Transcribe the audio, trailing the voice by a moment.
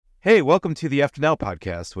Hey, welcome to the After Now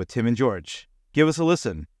podcast with Tim and George. Give us a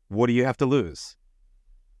listen. What do you have to lose?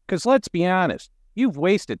 Because let's be honest, you've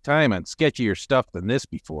wasted time on sketchier stuff than this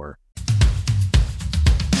before.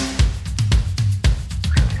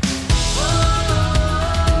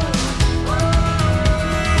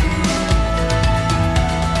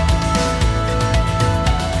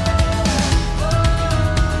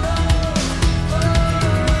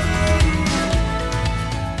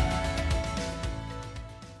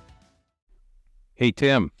 Hey,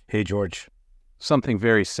 Tim, Hey, George. something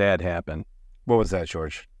very sad happened. What was that,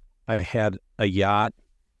 George? I had a yacht,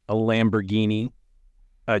 a Lamborghini,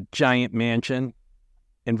 a giant mansion,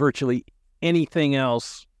 and virtually anything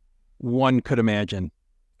else one could imagine.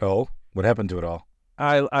 Oh, what happened to it all?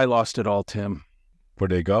 I lost it all, Tim. Where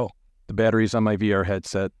did it go? The batteries on my VR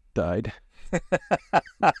headset died.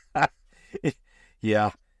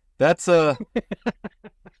 Yeah, that's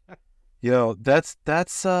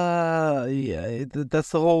that's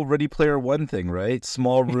the whole Ready Player One thing, right?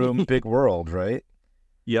 Small room, big world, right?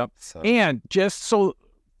 Yep. So, And just so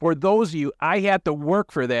for those of you, I had to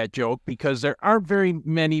work for that joke because there aren't very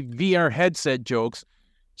many VR headset jokes.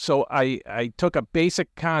 So I took a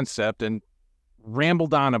basic concept and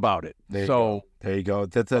rambled on about it. there you go.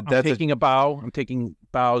 I'm taking a bow. I'm taking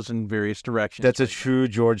bows in various directions. That's a true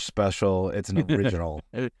George special. It's an original.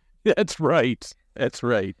 That's right. That's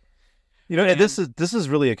right. And this is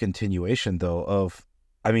really a continuation, though, of,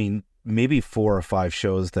 I mean, maybe 4 or 5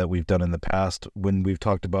 shows that we've done in the past when we've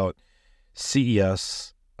talked about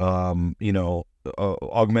CES, augmented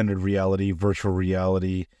reality, virtual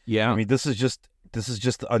reality. Yeah. I mean, this is just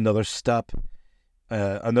another step,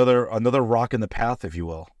 another rock in the path, if you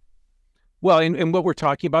will. Well, and what we're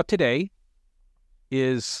talking about today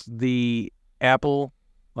is the Apple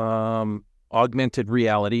augmented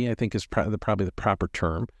reality, I think is probably the proper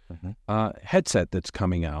term, headset that's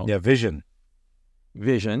coming out. Yeah, Vision.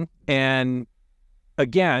 And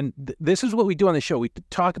again, this is what we do on the show. We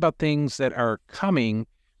talk about things that are coming.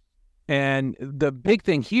 And the big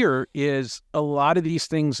thing here is a lot of these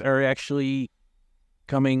things are actually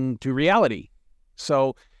coming to reality.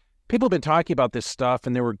 So people have been talking about this stuff,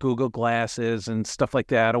 and there were Google Glasses and stuff like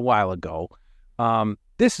that a while ago.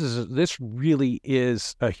 This really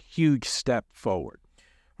is a huge step forward.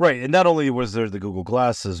 Right, and not only was there the Google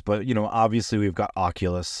Glasses, but obviously we've got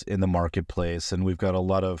Oculus in the marketplace, and we've got a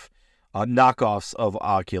lot of knockoffs of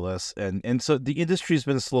Oculus, and so the industry's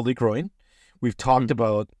been slowly growing. We've talked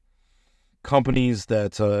about companies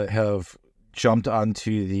that have jumped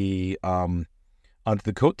onto the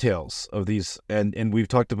coattails of these, and we've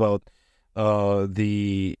talked about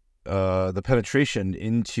the penetration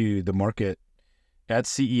into the market at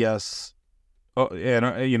CES,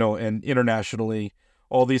 and internationally.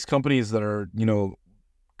 All these companies that are,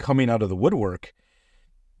 coming out of the woodwork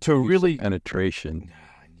to really penetration.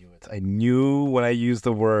 I knew it. I knew when I used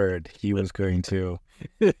the word he was going to.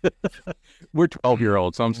 We're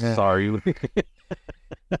 12-year-olds. I'm sorry.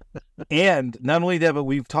 And not only that, but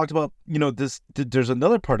we've talked about, this. There's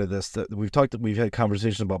another part of this that we've had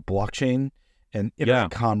conversations about blockchain and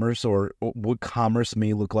internet commerce, or what commerce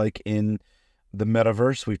may look like in the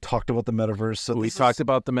metaverse. We've talked about the metaverse. So we talked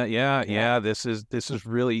about the This is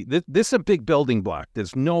really this is a big building block.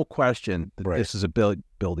 There's no question that This is a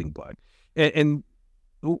building block. And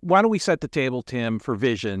why don't we set the table, Tim, for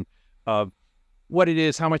Vision of what it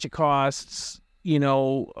is, how much it costs,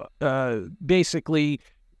 basically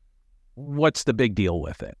what's the big deal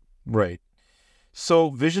with it? Right.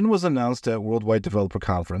 So Vision was announced at Worldwide Developer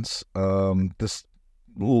Conference this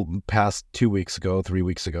past 3 weeks ago.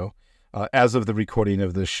 As of the recording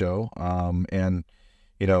of this show. And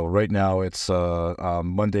right now it's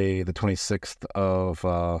Monday, the 26th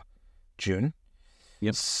of June.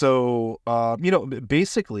 Yep. So,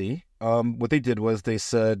 basically, what they did was they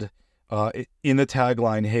said in the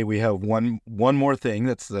tagline, hey, we have one more thing.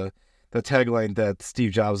 That's the tagline that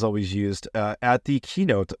Steve Jobs always used at the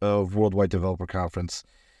keynote of Worldwide Developer Conference.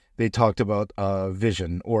 They talked about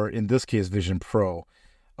Vision, or in this case, Vision Pro.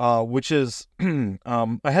 Which is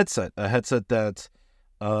a headset that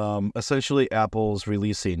essentially Apple's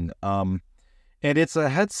releasing. And it's a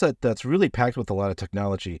headset that's really packed with a lot of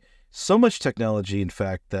technology. So much technology, in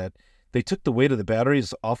fact, that they took the weight of the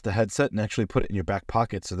batteries off the headset and actually put it in your back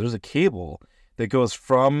pocket. So there's a cable that goes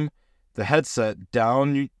from the headset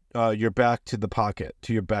down your back to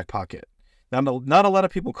your back pocket. Now, not a lot of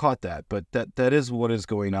people caught that, but that is what is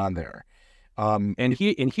going on there. And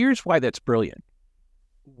here's why that's brilliant.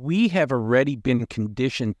 We have already been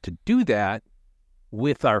conditioned to do that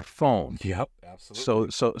with our phone. Yep,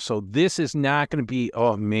 absolutely. So this is not going to be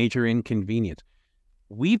a major inconvenience.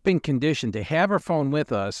 we've been conditioned to have our phone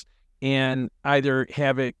with us and either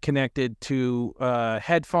have it connected to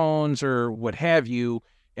headphones or what have you,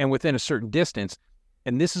 and within a certain distance.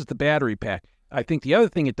 And this is the battery pack. I think the other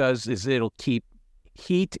thing it does is it'll keep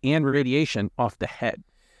heat and radiation off the head.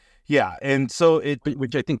 Yeah, and so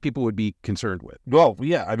which I think people would be concerned with. Well,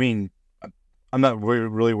 yeah, I mean, I'm not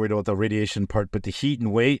really worried about the radiation part, but the heat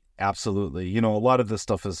and weight, absolutely. You know, a lot of this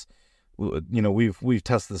stuff is, you know, we've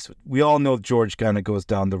tested this. We all know George kind of goes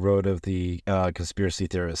down the road of the conspiracy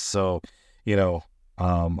theorists. So, you know,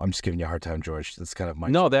 I'm just giving you a hard time, George. That's kind of my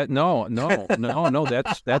no. That's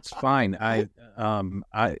fine.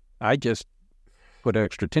 I just put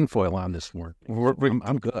extra tinfoil on this one.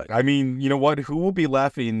 I'm good. I mean, you know what? Who will be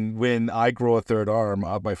laughing when I grow a third arm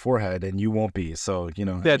out my forehead and you won't be? So, you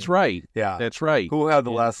know. That's right. Yeah. That's right. Who will have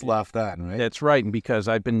the last laugh then, right? That's right. And because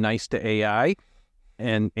I've been nice to AI,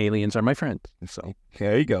 and aliens are my friends. So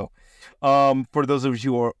there you go. For those of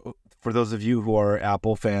you who are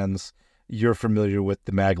Apple fans, you're familiar with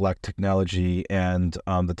the Maglev technology and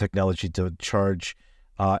the technology to charge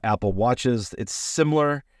Apple Watches. It's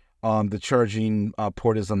similar. The charging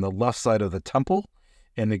port is on the left side of the temple,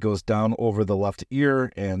 and it goes down over the left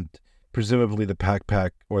ear, and presumably the pack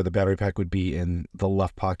or the battery pack would be in the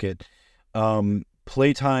left pocket.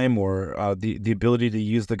 Playtime or the ability to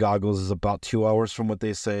use the goggles is about 2 hours from what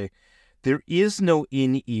they say. There is no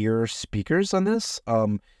in-ear speakers on this.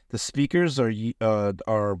 The speakers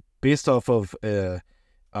are based off of a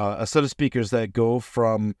set of speakers that go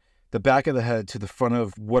from the back of the head to the front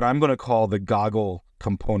of what I'm going to call the goggle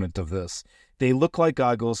component of this. They look like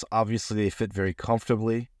goggles. Obviously, they fit very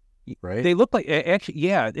comfortably, right? They look like, actually,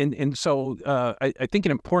 yeah. And so I think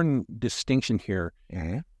an important distinction here,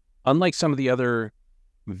 unlike some of the other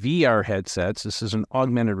VR headsets, this is an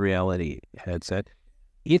augmented reality headset.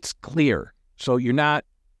 It's clear. So you're not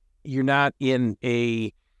in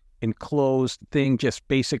a enclosed thing just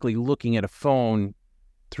basically looking at a phone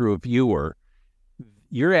through a viewer.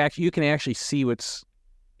 You can actually see what's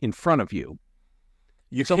in front of you.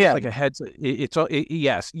 You it's can. Almost like a headset.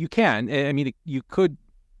 Yes, you can. I mean, you could,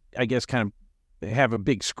 I guess, kind of have a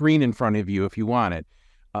big screen in front of you if you want it.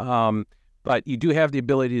 But you do have the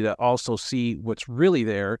ability to also see what's really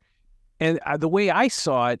there. And the way I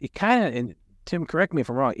saw it, it kind of, and Tim, correct me if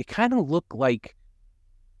I'm wrong, it kind of looked like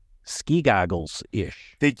ski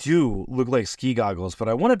goggles-ish. They do look like ski goggles, but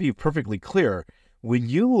I want to be perfectly clear. When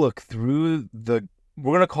you look through we're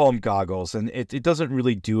going to call them goggles, and it doesn't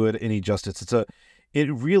really do it any justice.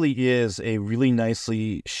 It really is a really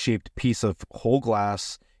nicely shaped piece of whole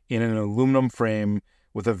glass in an aluminum frame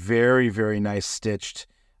with a very, very nice stitched,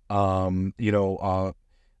 I'm going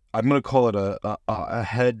to call it a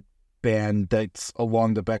headband that's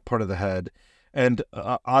along the back part of the head. And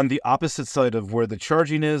on the opposite side of where the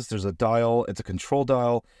charging is, there's a dial. It's a control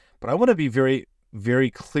dial. But I want to be very, very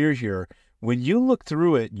clear here. When you look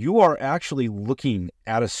through it, you are actually looking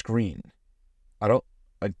at a screen.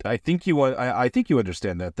 I think you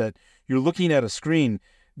understand that you're looking at a screen.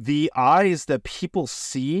 The eyes that people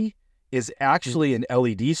see is actually an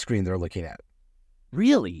LED screen they're looking at.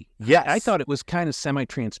 Really? Yes. I thought it was kind of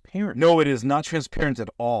semi-transparent. No, it is not transparent at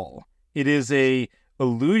all. It is a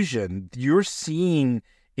illusion. You're seeing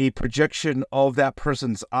a projection of that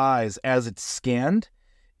person's eyes as it's scanned.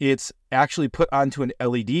 It's actually put onto an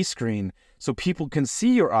LED screen so people can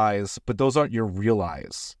see your eyes, but those aren't your real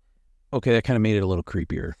eyes. Okay, that kind of made it a little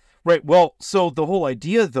creepier. Right. Well, so the whole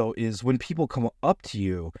idea, though, is when people come up to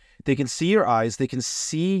you, they can see your eyes, they can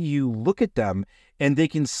see you look at them, and they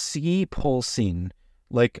can see pulsing,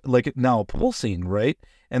 like now pulsing, right?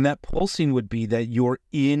 And that pulsing would be that you're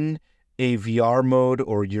in a VR mode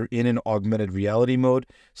or you're in an augmented reality mode.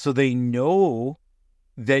 So they know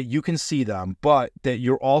that you can see them, but that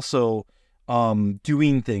you're also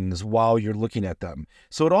doing things while you're looking at them.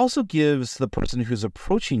 So it also gives the person who's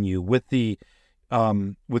approaching you with the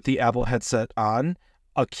Apple headset on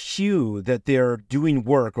a cue that they're doing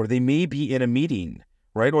work, or they may be in a meeting,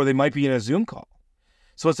 right? Or they might be in a Zoom call.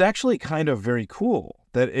 So it's actually kind of very cool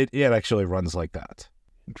that it actually runs like that.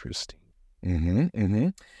 Interesting. And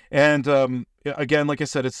again, like I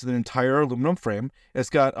said, it's an entire aluminum frame. It's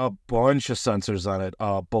got a bunch of sensors on it,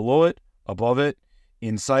 below it, above it,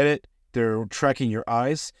 inside it. They're tracking your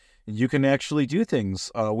eyes. You can actually do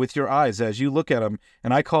things with your eyes as you look at them.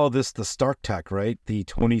 And I call this the Stark tech, right? The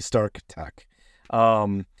Tony Stark tech.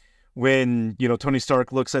 When, Tony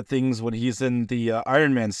Stark looks at things when he's in the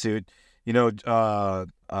Iron Man suit,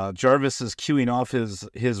 Jarvis is cueing off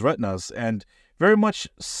his retinas, and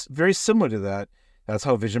very similar to that. That's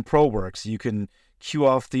how Vision Pro works. You can cue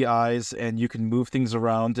off the eyes and you can move things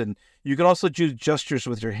around, and you can also do gestures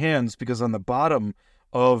with your hands, because on the bottom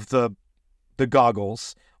of the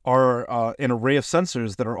goggles are an array of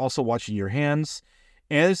sensors that are also watching your hands,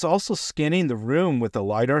 and it's also scanning the room with a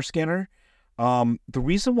LiDAR scanner. The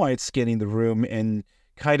reason why it's scanning the room and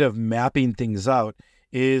kind of mapping things out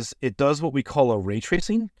is it does what we call a ray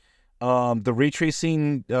tracing. The ray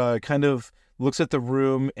tracing kind of looks at the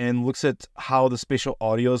room and looks at how the spatial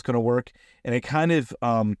audio is going to work, and it kind of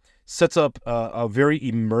sets up a very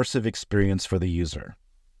immersive experience for the user.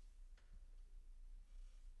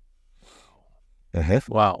 Uh-huh.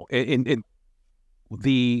 Wow. And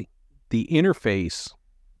the interface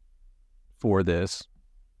for this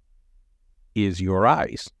is your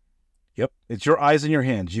eyes. Yep. It's your eyes and your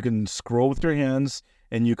hands. You can scroll with your hands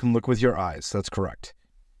and you can look with your eyes. That's correct.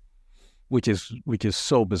 Which is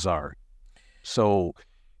so bizarre. So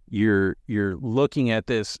you're looking at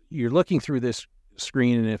this, you're looking through this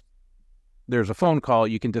screen, and if there's a phone call,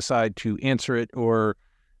 you can decide to answer it or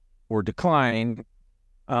decline.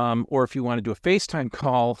 Or if you want to do a FaceTime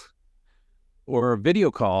call or a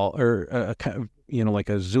video call or a like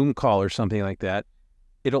a Zoom call or something like that,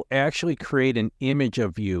 it'll actually create an image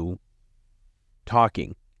of you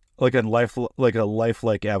talking. Like a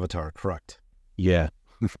lifelike avatar, correct? Yeah.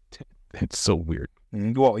 That's so weird.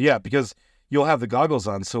 Well, yeah, because you'll have the goggles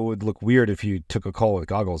on, so it would look weird if you took a call with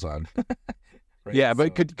goggles on. Right? Yeah,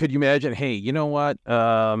 but so. Could you imagine, hey, you know what?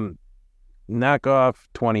 Knock off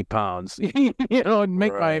 20 pounds, and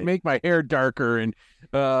make my hair darker and,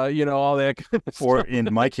 all that kind of or stuff.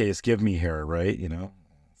 in my case, give me hair, right?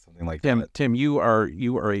 Something like that. Tim, you are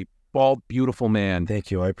a bald, beautiful man.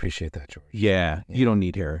 Thank you. I appreciate that, George. Yeah, you don't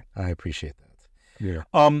need hair. I appreciate that.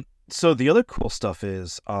 Yeah. So the other cool stuff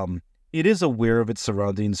is, it is aware of its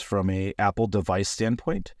surroundings from a Apple device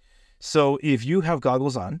standpoint. So if you have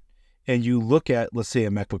goggles on and you look at, let's say, a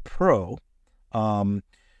MacBook Pro,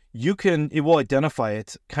 it will identify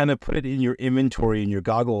it, kind of put it in your inventory in your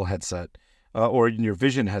goggle headset or in your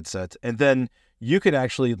Vision headset. And then you can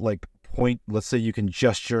actually point, let's say you can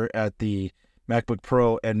gesture at the MacBook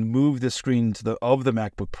Pro and move the screen of the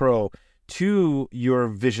MacBook Pro to your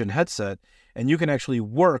Vision headset. And you can actually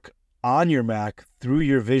work on your Mac through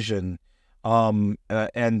your Vision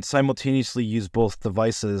and simultaneously use both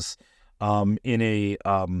devices in a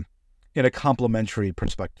complementary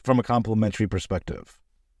perspective, from a complementary perspective.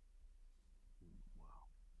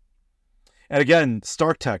 And again,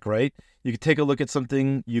 StarkTech, right? You could take a look at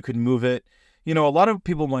something, you could move it. A lot of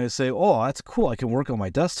people might say, oh, that's cool, I can work on my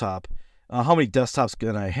desktop. How many desktops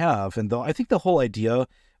can I have? And I think the whole idea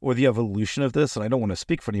or the evolution of this, and I don't want to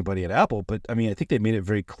speak for anybody at Apple, but I think they made it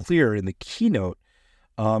very clear in the keynote.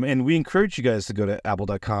 And we encourage you guys to go to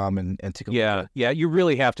apple.com and take a look. Yeah, you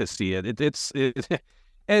really have to see it. It's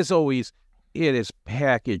as always, it is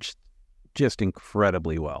packaged just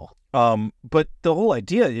incredibly well. But the whole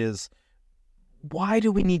idea is, why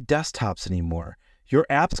do we need desktops anymore? Your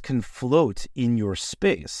apps can float in your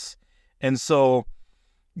space. And so,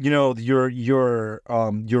 your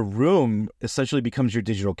room essentially becomes your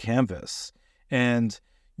digital canvas. And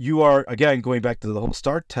you are, again, going back to the whole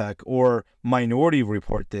StarkTech or Minority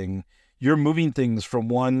Report thing, you're moving things from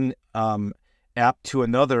one app to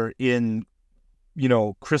another in,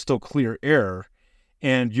 crystal clear air.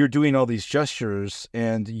 And you're doing all these gestures,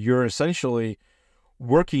 and you're essentially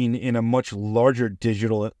working in a much larger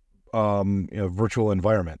digital virtual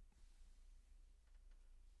environment.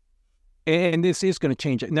 And this is going to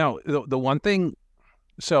change it. Now, the one thing,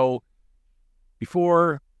 so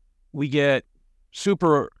before we get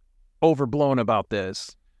super overblown about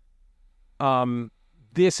this,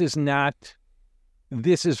 this is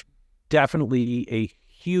definitely a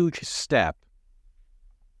huge step,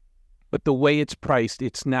 but the way it's priced,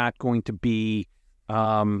 it's not going to be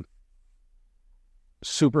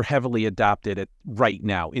super heavily adopted right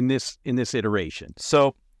now in this iteration.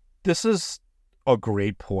 So this is a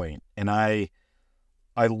great point, and I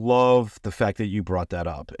love the fact that you brought that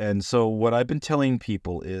up. And so what I've been telling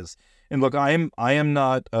people is, and look, I am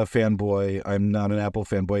not a fanboy. I'm not an Apple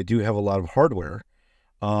fanboy. I do have a lot of hardware.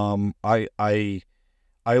 I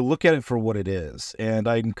look at it for what it is, and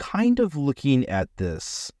I'm kind of looking at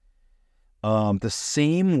this the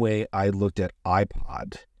same way I looked at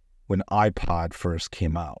iPod when iPod first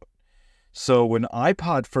came out. So when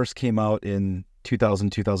iPod first came out in 2000,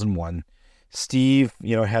 2001, Steve,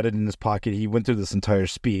 had it in his pocket. He went through this entire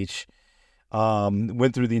speech,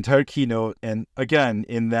 went through the entire keynote. And again,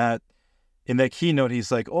 in that keynote,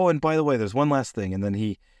 he's like, oh, and by the way, there's one last thing. And then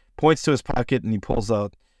he points to his pocket and he pulls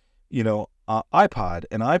out, iPod.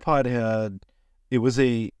 And iPod it was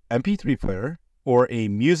a MP3 player or a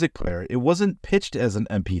music player. It wasn't pitched as an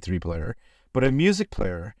MP3 player, but a music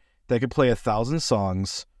player that could play 1,000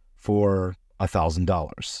 songs for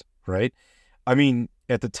 $1,000, right? I mean,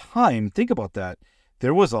 at the time, think about that.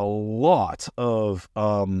 There was a lot of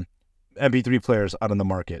MP3 players out on the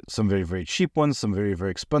market. Some very, very cheap ones, some very,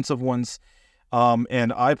 very expensive ones. And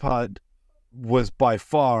iPod was by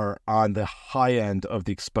far on the high end of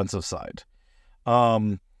the expensive side.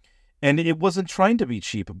 And it wasn't trying to be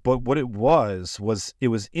cheap, but what it was it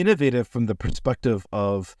was innovative from the perspective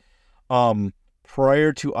of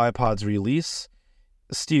prior to iPod's release,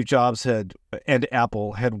 Steve Jobs and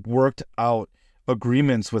Apple had worked out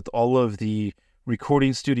agreements with all of the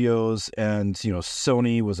recording studios, and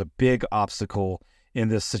Sony was a big obstacle in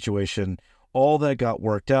this situation. All that got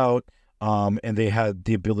worked out, and they had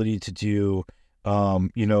the ability to do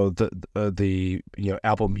the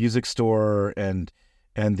Apple Music Store and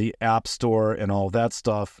the App Store and all that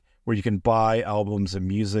stuff, where you can buy albums and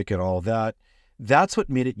music and all that. That's what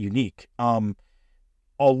made it unique.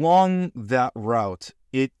 Along that route,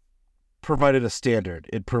 it provided a standard,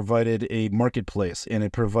 it provided a marketplace, and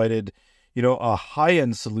it provided, a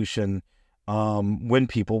high-end solution when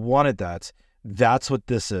people wanted that. That's what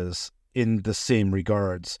this is in the same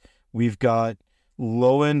regards. We've got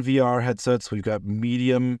low-end VR headsets, we've got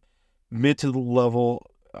mid to level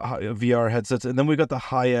VR headsets, and then we've got the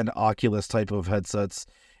high-end Oculus type of headsets,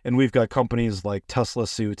 and we've got companies like Tesla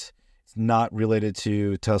Suit. It's not related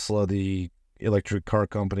to Tesla, the electric car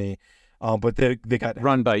company, but they got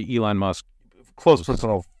run by Elon Musk, close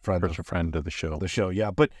personal friend of the show. The show,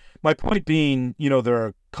 yeah. But my point being, there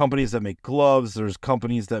are companies that make gloves, there's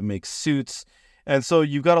companies that make suits, and so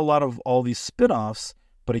you've got a lot of all these spin-offs.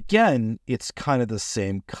 But again, it's kind of the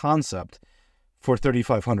same concept. For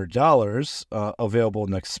 $3,500, available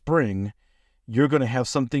next spring, you're going to have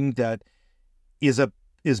something that is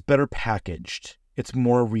better packaged. It's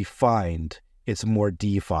more refined. It's more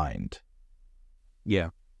defined. Yeah.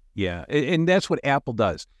 And that's what Apple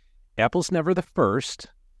does. Apple's never the first,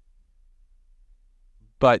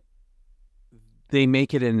 but they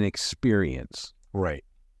make it an experience. Right.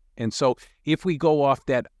 And so if we go off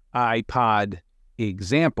that iPod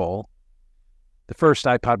example, the first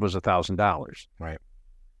iPod was $1,000. Right.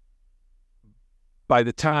 By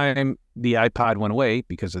the time the iPod went away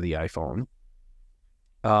because of the iPhone,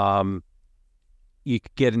 you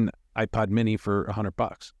could get an iPod Mini for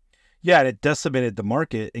 $100. Yeah, and it decimated the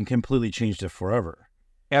market and completely changed it forever.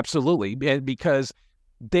 Absolutely, because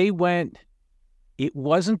it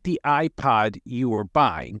wasn't the iPod you were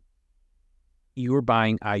buying. You were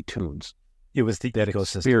buying iTunes. It was the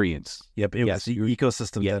ecosystem experience. Yep, it was the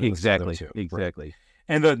ecosystem. Yeah, that exactly. Exactly. Right.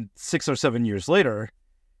 And then 6 or 7 years later,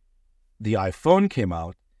 the iPhone came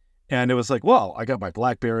out, and it was like, well, I got my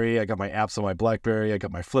BlackBerry, I got my apps on my BlackBerry, I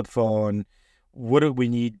got my flip phone. What do we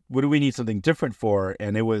need? What do we need something different for?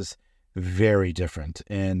 And it was very different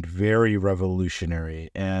and very revolutionary.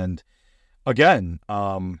 And again,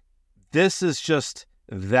 this is just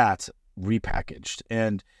that repackaged.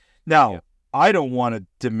 And now I don't want to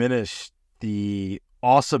diminish the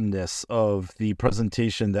awesomeness of the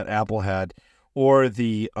presentation that Apple had, or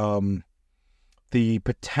the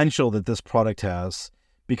potential that this product has,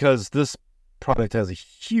 because this product has a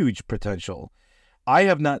huge potential. I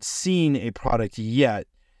have not seen a product yet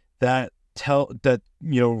that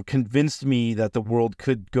convinced me that the world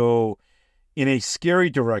could go in a scary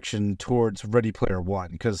direction towards Ready Player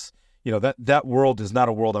One, because that world is not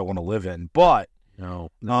a world I want to live in. But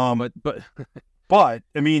but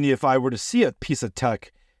I mean, if I were to see a piece of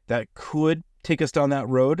tech that could take us down that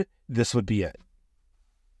road, this would be it.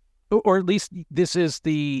 Or at least this is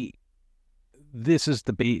the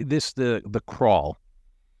crawl,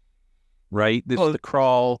 right? This is the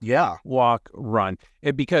crawl, walk, run.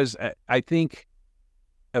 Because I think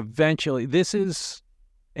eventually this is,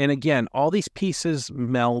 and again, all these pieces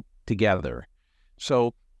meld together.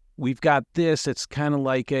 So we've got this. It's kind of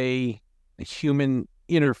like a human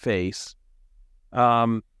interface.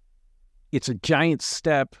 It's a giant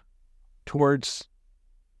step towards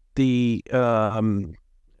the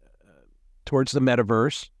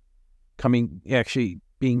metaverse actually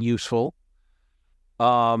being useful.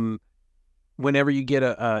 Whenever you get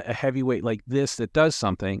a heavyweight like this that does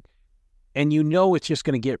something, and it's just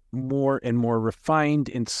going to get more and more refined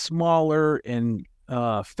and smaller and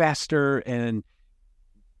faster and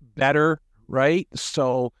better, right?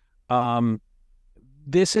 So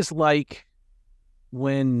this is like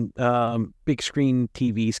when big screen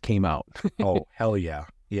TVs came out. Oh, hell yeah.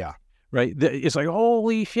 Yeah. Right? It's like,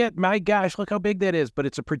 holy shit, my gosh, look how big that is. But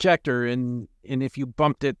it's a projector, and if you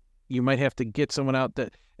bumped it, you might have to get someone out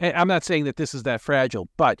that... I'm not saying that this is that fragile,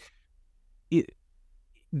 but the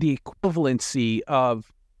equivalency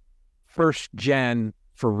of first gen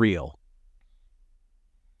for real.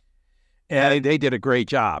 And they did a great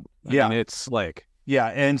job. Yeah. I mean, it's slick. Yeah.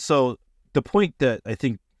 And so the point that I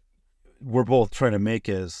think we're both trying to make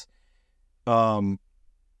is, and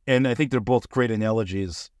I think they're both great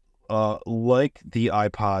analogies, like the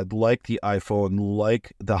iPod, like the iPhone,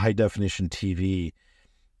 like the high definition TV,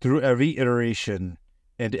 through every iteration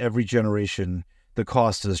and every generation, the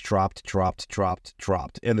cost has dropped,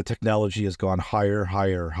 and the technology has gone higher,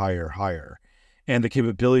 and the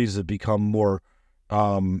capabilities have become more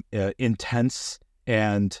intense.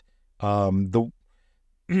 And the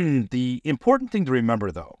the important thing to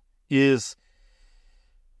remember, though, is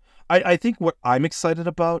I think what I'm excited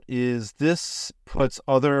about is this puts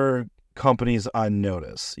other companies on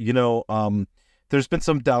notice. There's been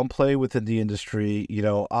some downplay within the industry.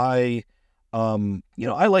 I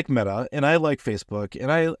like Meta and I like Facebook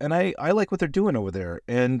and I like what they're doing over there.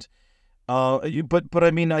 And but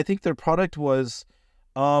I mean, I think their product was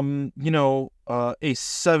a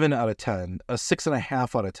 7 out of 10, a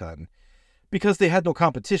 6.5 out of 10, because they had no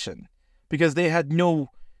competition, because they had no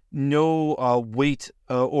weight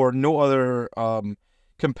or no other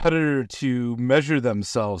competitor to measure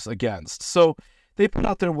themselves against. So they put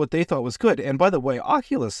out there what they thought was good. And by the way,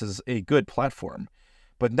 Oculus is a good platform.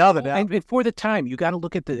 But now that and for the time, you got to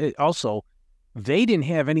look at also, they didn't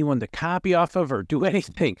have anyone to copy off of or do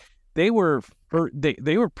anything. They were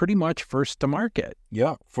pretty much first to market.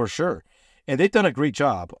 Yeah, for sure. And they've done a great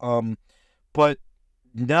job. But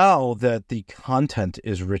now that the content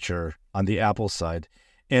is richer on the Apple side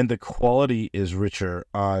and the quality is richer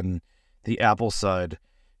on the Apple side,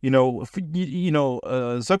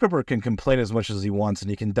 Zuckerberg can complain as much as he wants and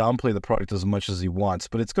he can downplay the product as much as he wants,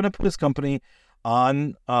 but it's going to put his company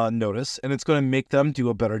on notice, and it's going to make them do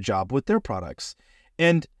a better job with their products.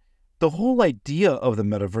 And the whole idea of the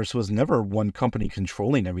metaverse was never one company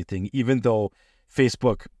controlling everything, even though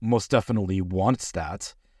Facebook most definitely wants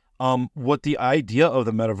that. What the idea of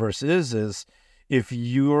the metaverse is if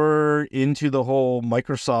you're into the whole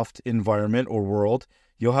Microsoft environment or world,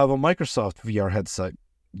 you'll have a Microsoft VR headset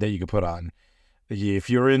that you can put on. If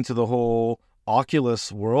you're into the whole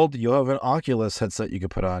Oculus world, you'll have an Oculus headset you can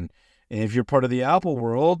put on. And if you're part of the Apple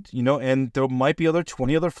world, and there might be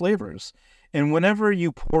 20 other flavors. And whenever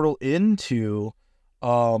you portal into,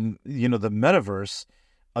 the metaverse,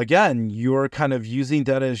 again, you're kind of using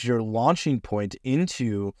that as your launching point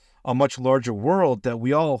into a much larger world that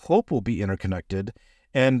we all hope will be interconnected.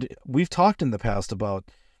 And we've talked in the past about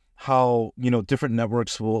how, different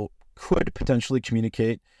networks could potentially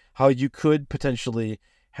communicate, how you could potentially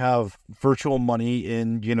have virtual money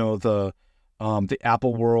in, the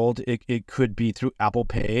Apple world. It could be through Apple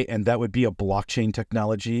Pay, and that would be a blockchain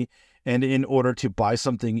technology. And in order to buy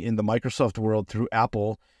something in the Microsoft world through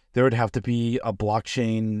Apple, there would have to be a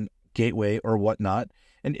blockchain gateway or whatnot.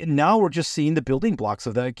 And now we're just seeing the building blocks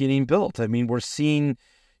of that getting built. I mean, we're seeing,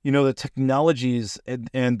 the technologies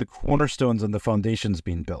and the cornerstones and the foundations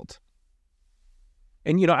being built.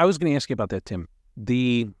 And, I was going to ask you about that, Tim.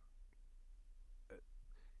 In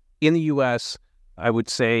the U.S., I would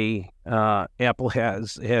say Apple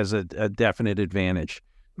has a definite advantage.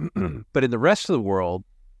 But in the rest of the world,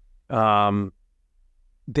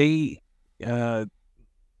 they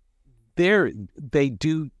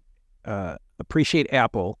do appreciate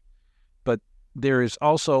Apple, but there is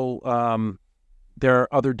also there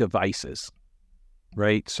are other devices,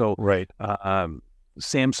 right? So right,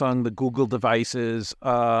 Samsung, the Google devices,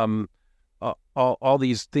 all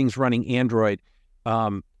these things running Android.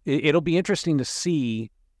 It'll be interesting to see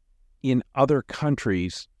in other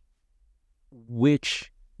countries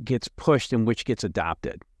which gets pushed and which gets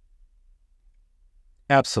adopted.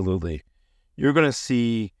 Absolutely. You're going to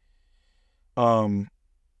see, I've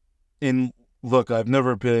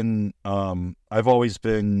always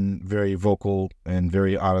been very vocal and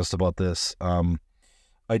very honest about this. I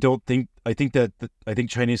think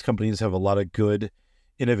Chinese companies have a lot of good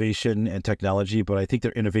innovation and technology, but I think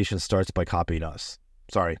their innovation starts by copying us.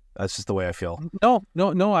 Sorry, that's just the way I feel. No,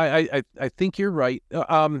 I think you're right.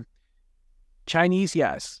 Chinese,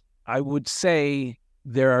 yes. I would say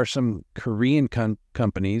there are some Korean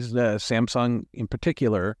companies, Samsung in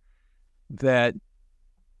particular, that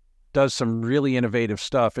does some really innovative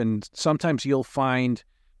stuff. And sometimes you'll find,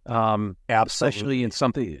 especially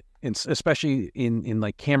in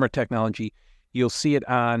like camera technology, you'll see it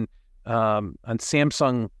on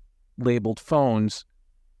Samsung labeled phones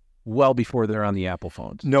well before they're on the Apple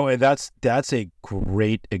phones. No, and that's a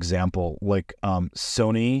great example. Like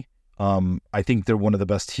Sony, I think they're one of the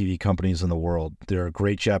best TV companies in the world. They're a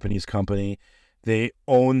great Japanese company. They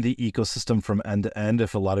own the ecosystem from end to end.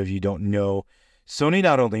 If a lot of you don't know, Sony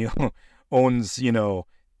not only owns,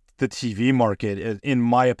 the the TV market, in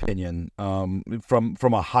my opinion,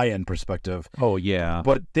 from a high end perspective. Oh yeah.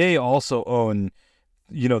 But they also own,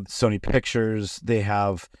 Sony Pictures. They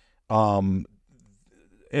have a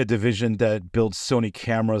division that builds Sony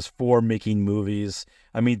cameras for making movies.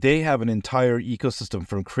 I mean, they have an entire ecosystem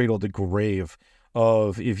from cradle to grave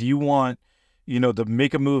of, if you want, to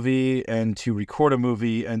make a movie and to record a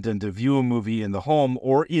movie and then to view a movie in the home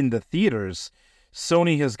or in the theaters,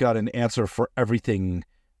 Sony has got an answer for everything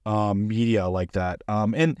media like that.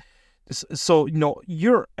 And so,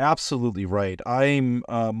 you're absolutely right.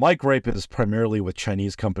 My gripe is primarily with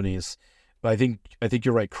Chinese companies. I think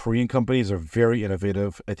you're right. Korean companies are very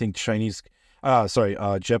innovative. I think Japanese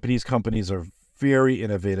companies are very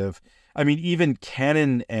innovative. I mean, even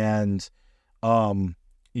Canon and,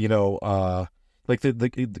 like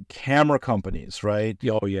the camera companies, right?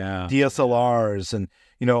 Oh yeah. DSLRs and,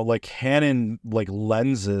 like Canon, like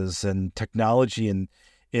lenses and technology in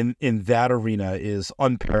that arena is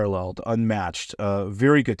unparalleled, unmatched,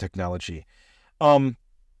 very good technology.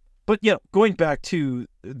 But going back to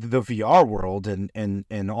the VR world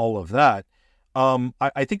and all of that,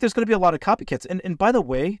 I think there's going to be a lot of copycats. And by the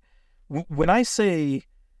way, when I say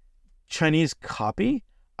Chinese copy,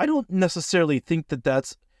 I don't necessarily think that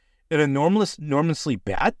that's an enormously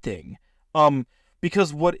bad thing.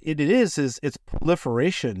 Because what it is it's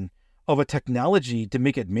proliferation of a technology to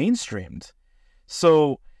make it mainstreamed.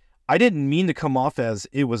 So I didn't mean to come off as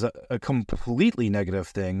it was a completely negative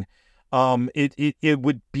thing. It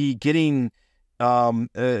would be getting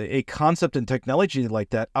a concept and technology like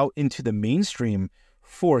that out into the mainstream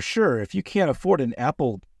for sure. If you can't afford an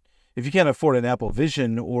Apple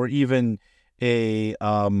Vision or even a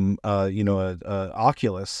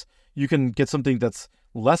Oculus, you can get something that's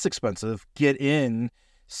less expensive, get in,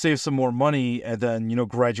 save some more money, and then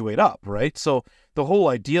graduate up, right? So the whole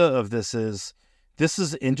idea of this is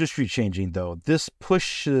industry changing, though. This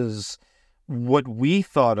pushes what we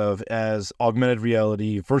thought of as augmented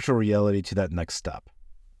reality, virtual reality to that next step.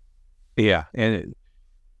 Yeah, and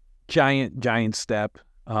giant step.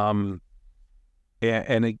 And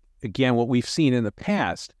again, what we've seen in the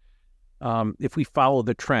past, if we follow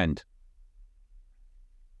the trend,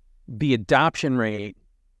 the adoption rate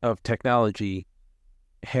of technology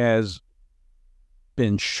has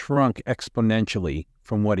been shrunk exponentially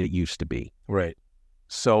from what it used to be. Right.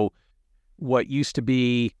 So what used to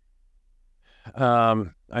be,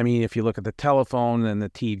 if you look at the telephone and the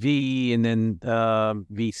TV and then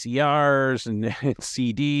VCRs and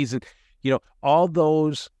CDs, and all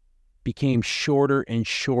those became shorter and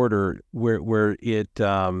shorter, where it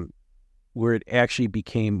actually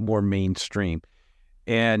became more mainstream.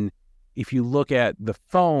 And if you look at the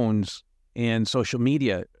phones and social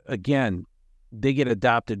media, again, they get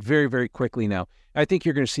adopted very, very quickly now. I think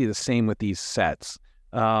you're going to see the same with these sets.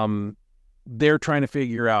 They're trying to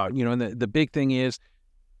figure out, and the big thing is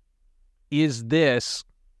this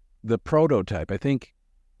the prototype? I think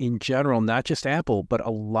in general, not just Apple, but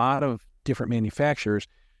a lot of different manufacturers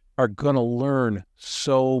are going to learn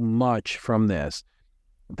so much from this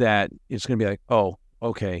that it's going to be like, oh,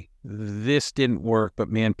 okay, this didn't work, but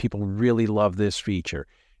man, people really love this feature.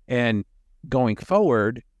 And going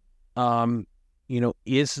forward,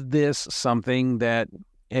 is this something that,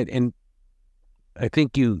 and I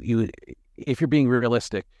think you, if you're being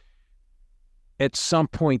realistic, at some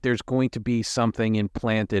point there's going to be something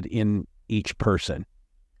implanted in each person,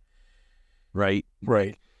 right?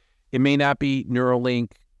 Right. It may not be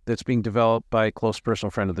Neuralink that's being developed by a close personal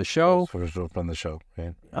friend of the show.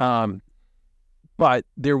 Right. But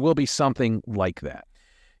there will be something like that.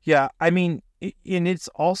 Yeah, I mean, and it's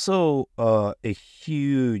also a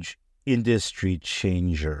huge industry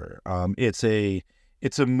changer. It's a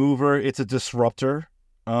mover. It's a disruptor.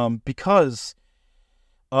 Because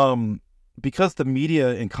the media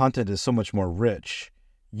and content is so much more rich,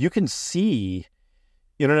 you can see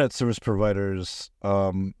internet service providers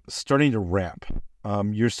starting to ramp.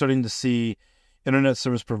 You're starting to see internet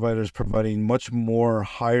service providers providing much more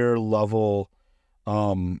higher level,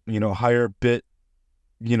 higher bit,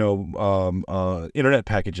 internet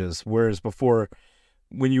packages. Whereas before,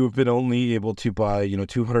 when you've been only able to buy,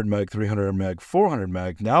 200 meg, 300 meg, 400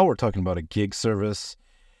 meg, now we're talking about a gig service,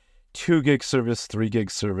 2 gig service, 3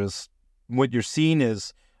 gig service. What you're seeing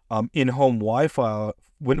is in-home Wi-Fi.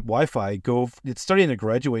 It's starting to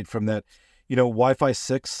graduate from that, Wi-Fi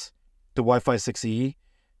 6 to Wi-Fi 6E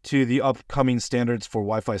to the upcoming standards for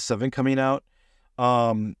Wi-Fi 7 coming out.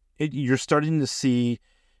 You're starting to see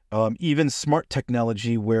even smart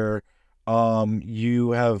technology where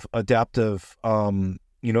you have adaptive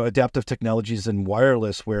technologies in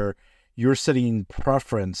wireless where you're setting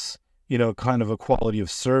preference, kind of a quality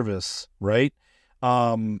of service, right?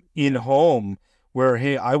 In home, where,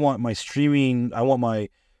 hey, I want my streaming, I want my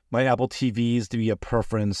Apple TVs to be a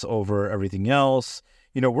preference over everything else.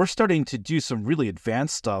 We're starting to do some really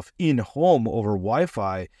advanced stuff in home over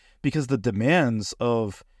Wi-Fi because the demands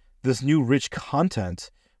of this new rich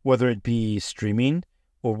content, whether it be streaming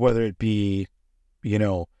or whether it be,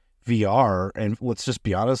 VR. And let's just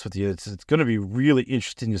be honest with you, it's going to be really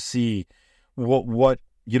interesting to see what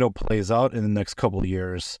plays out in the next couple of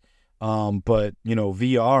years. But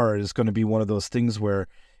VR is going to be one of those things where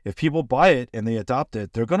if people buy it and they adopt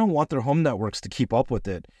it, they're going to want their home networks to keep up with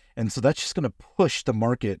it. And so that's just going to push the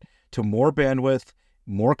market to more bandwidth,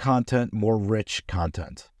 more content, more rich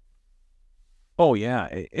content. Oh yeah.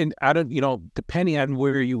 And I don't, depending on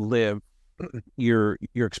where you live, your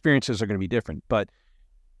experiences are going to be different. But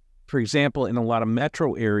for example, in a lot of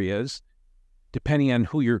metro areas, depending on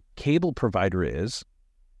who your cable provider is,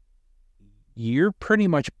 you're pretty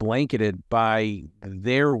much blanketed by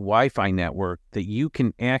their Wi-Fi network that you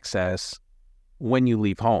can access when you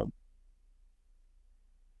leave home.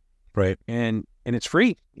 Right. And it's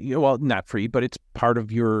free. Well, not free, but it's part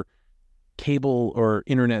of your cable or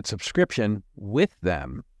internet subscription with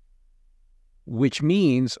them, which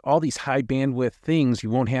means all these high bandwidth things, you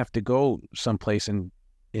won't have to go someplace and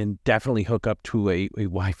definitely hook up to a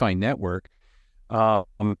Wi-Fi network.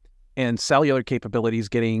 And cellular capabilities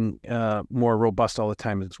getting more robust all the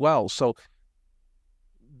time as well. So,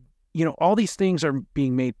 all these things are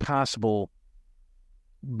being made possible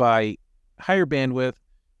by higher bandwidth,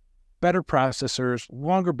 better processors,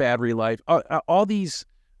 longer battery life. All these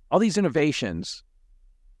innovations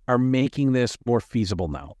are making this more feasible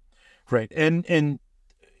now. Right, and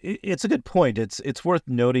it's a good point. It's worth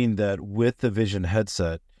noting that with the Vision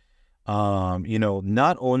headset,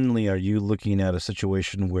 not only are you looking at a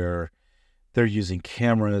situation where they're using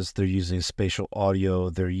cameras, they're using spatial audio,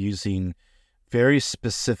 they're using very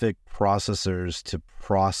specific processors to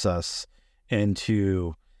process and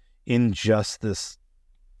to ingest this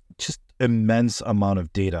just immense amount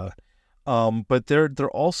of data. But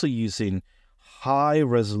they're also using high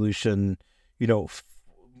resolution,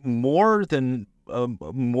 more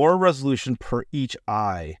resolution per each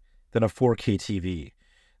eye than a 4K TV.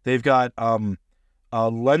 They've got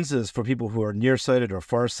lenses for people who are nearsighted or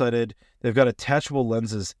farsighted. They've got attachable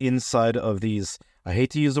lenses inside of these. I hate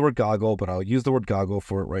to use the word goggle, but I'll use the word goggle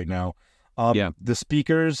for it right now. The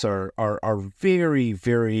speakers are very,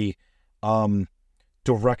 very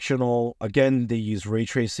directional. Again, they use ray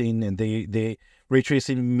tracing, and they ray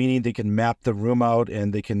tracing meaning they can map the room out,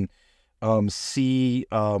 and they can see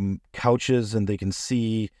couches, and they can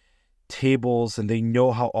see tables, and they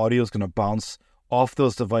know how audio is going to bounce off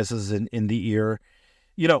those devices in the ear.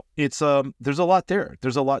 It's there's a lot there.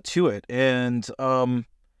 There's a lot to it, and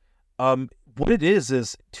what it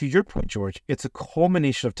is to your point, George, it's a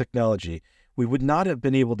culmination of technology. We would not have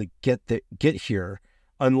been able to get here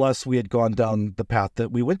unless we had gone down the path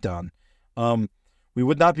that we went down. We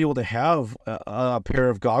would not be able to have a pair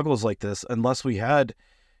of goggles like this unless we had,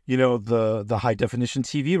 the high definition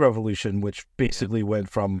TV revolution, which basically went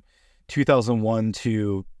from 2001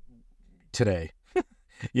 to today.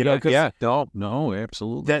 No,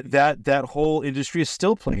 absolutely. That whole industry is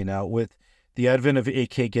still playing out with the advent of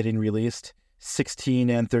 8K getting released, 16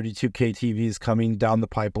 and 32K TVs coming down the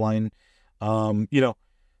pipeline.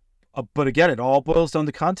 But again, it all boils down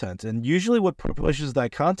to content, and usually what pushes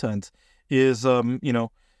that content is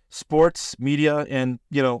sports, media, and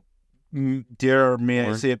may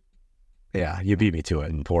I say it? Yeah, you beat me to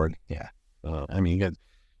it. Porn. Yeah.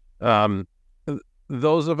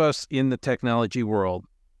 Those of us in the technology world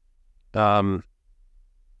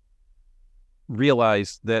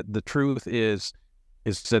realize that the truth is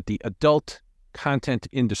that the adult content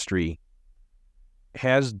industry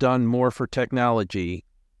has done more for technology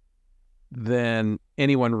than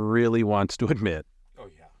anyone really wants to admit. Oh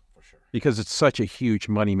yeah, for sure. Because it's such a huge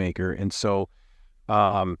moneymaker, and so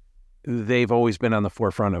they've always been on the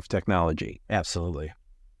forefront of technology. Absolutely.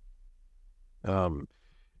 One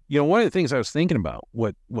of the things I was thinking about,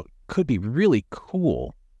 what could be really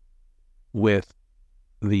cool with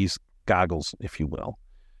these goggles, if you will,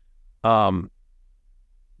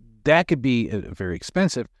 that could be very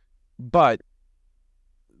expensive, but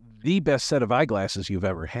the best set of eyeglasses you've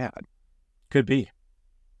ever had. Could be.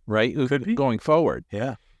 Right? Could be. Going forward.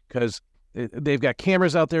 Yeah. Because they've got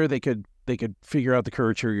cameras out there. They could figure out the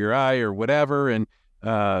curvature of your eye or whatever, and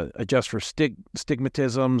adjust for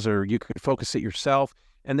stigmatisms, or you could focus it yourself.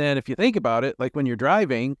 And then if you think about it, like when you're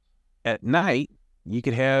driving at night, you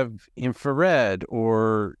could have infrared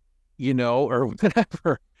or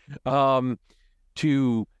whatever,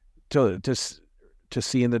 to to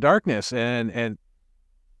see in the darkness, and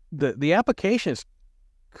the applications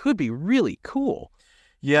could be really cool.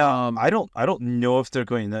 Yeah, I don't know if they're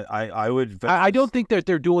going that. I would. I don't think that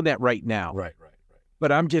they're doing that right now. Right.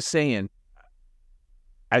 But I'm just saying,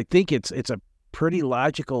 I think it's a pretty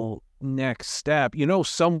logical next step.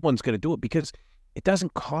 Someone's going to do it because it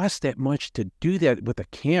doesn't cost that much to do that with a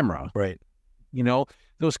camera. Right.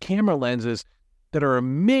 Those camera lenses that are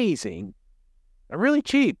amazing are really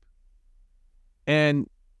cheap. And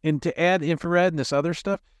to add infrared and this other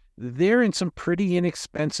stuff, they're in some pretty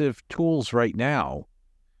inexpensive tools right now.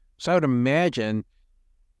 So I would imagine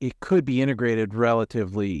it could be integrated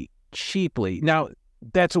relatively cheaply. Now,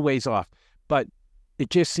 that's a ways off, but it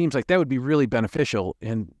just seems like that would be really beneficial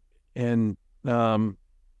and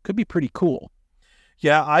could be pretty cool.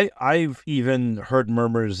 Yeah, I've even heard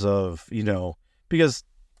murmurs of, because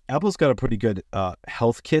Apple's got a pretty good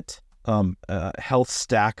health kit, health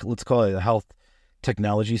stack, let's call it a health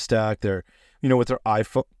technology stack. They're, with their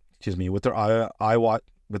iPhone, with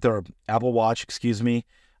their Apple Watch,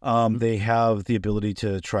 they have the ability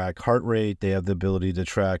to track heart rate. They have the ability to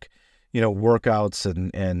track, workouts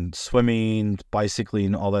and swimming,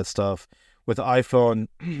 bicycling, all that stuff. With the iPhone,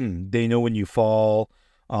 they know when you fall.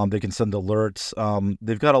 They can send alerts.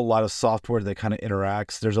 They've got a lot of software that kind of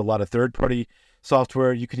interacts. There's a lot of third-party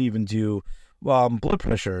software. You can even do blood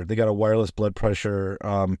pressure. They got a wireless blood pressure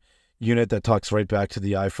unit that talks right back to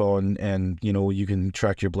the iPhone, and you can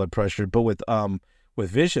track your blood pressure. But with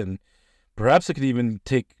vision, perhaps it could even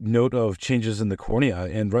take note of changes in the cornea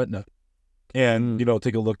and retina, and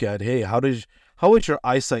take a look at, hey, how is your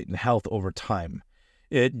eyesight and health over time?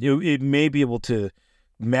 It may be able to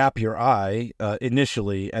map your eye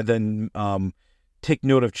initially, and then take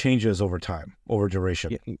note of changes over time, over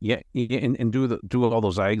duration. Yeah, and do all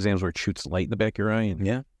those eye exams where it shoots light in the back of your eye.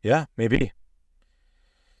 And... Yeah, maybe.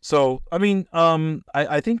 So, I mean,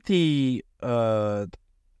 I think I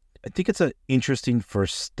think it's an interesting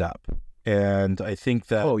first step, and I think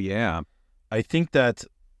that. Oh yeah. I think that,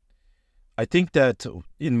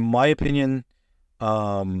 in my opinion,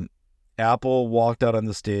 Apple walked out on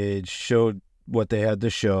the stage, showed what they had to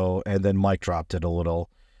show, and then mic dropped it a little,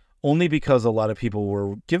 only because a lot of people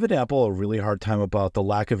were giving Apple a really hard time about the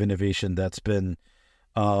lack of innovation that's been,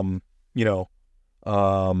 been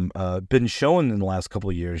shown in the last couple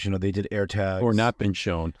of years. They did AirTags. Or not been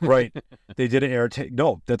shown. Right. They did an AirTag.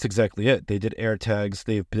 No, that's exactly it. They did AirTags.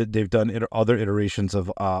 They've done other iterations of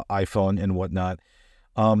iPhone and whatnot.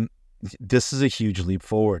 This is a huge leap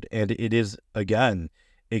forward, and it is, again,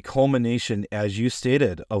 a culmination, as you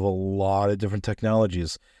stated, of a lot of different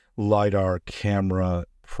technologies: LiDAR, camera,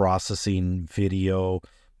 processing, video,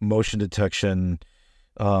 motion detection,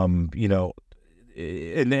 and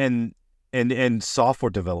software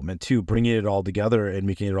development too, bringing it all together and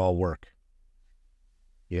making it all work.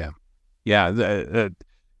 Yeah.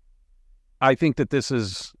 I think that this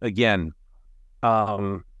is, again,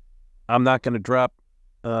 I'm not going to drop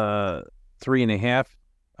 3.5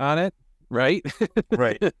 on it. Right.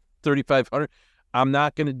 3,500. I'm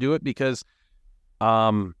not going to do it because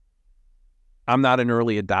I'm not an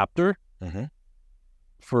early adopter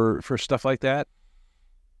for stuff like that.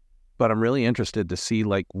 But I'm really interested to see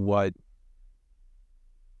what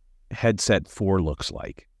headset 4 looks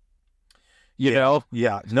like. Yeah,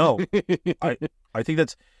 no. I think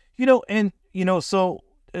that's, so, and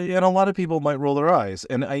a lot of people might roll their eyes,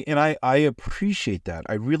 and I appreciate that.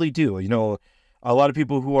 I really do. A lot of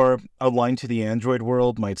people who are aligned to the Android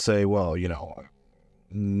world might say, well,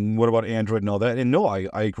 what about Android and all that? And no, I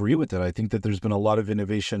agree with it. I think that there's been a lot of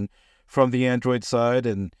innovation from the Android side.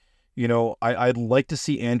 And, I'd like to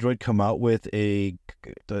see Android come out with a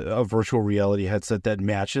virtual reality headset that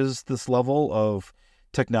matches this level of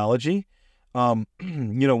technology. One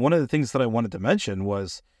of the things that I wanted to mention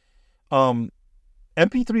was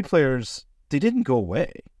MP3 players, they didn't go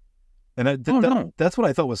away. And that's what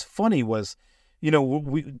I thought was funny was, they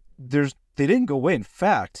didn't go away. In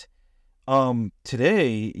fact,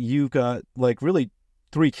 today you've got really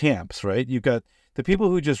 3 camps, right? You've got the people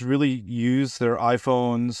who just really use their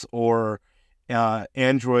iPhones or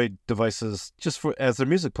Android devices just as their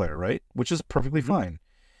music player, right? Which is perfectly fine.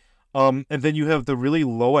 And then you have the really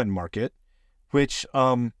low end market, which,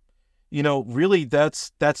 really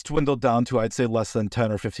that's dwindled down to, I'd say, less than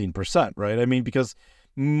 10 or 15%, right? I mean, because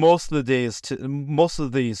most of the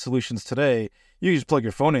solutions today, you just plug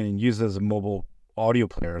your phone in and use it as a mobile audio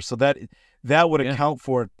player. So that would account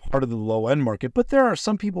for part of the low end market. But there are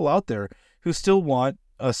some people out there who still want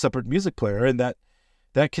a separate music player, and that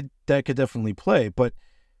could definitely play. But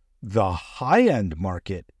the high end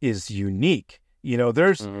market is unique,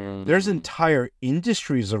 There's entire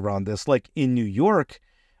industries around this. Like in New York,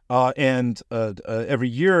 and every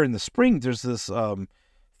year in the spring, there's this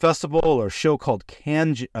festival or show called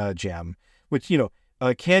Can Jam, which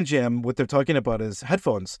Can Jam. What they're talking about is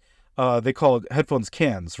headphones. They call headphones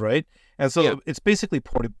cans, right? And so it's basically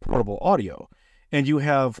portable audio, and you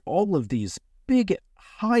have all of these big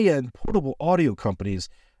high-end portable audio companies.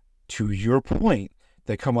 To your point,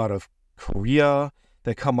 that come out of Korea,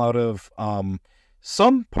 that come out of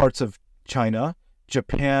some parts of China,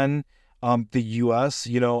 Japan, the U.S.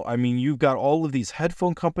 You've got all of these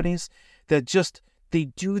headphone companies that they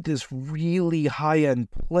do this really high-end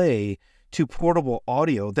play to portable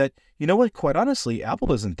audio that, quite honestly,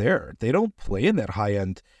 Apple isn't there. They don't play in that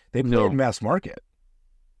high-end. They play in mass market.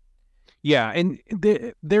 Yeah, and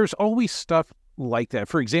there's always stuff like that.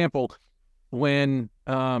 For example, when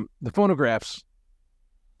the phonographs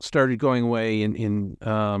started going away in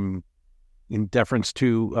deference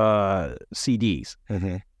to CDs,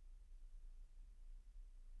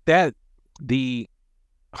 that the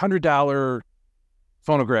 $100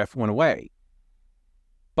 phonograph went away.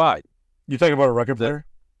 But you're talking about a record player?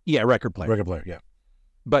 Yeah, record player. Record player, yeah.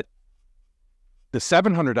 But the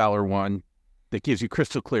 $700 one that gives you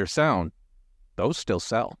crystal clear sound, those still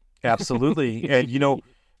sell. Absolutely. And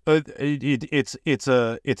it's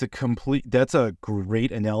a complete, that's a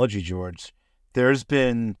great analogy, George. There's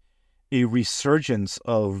been a resurgence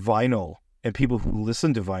of vinyl and people who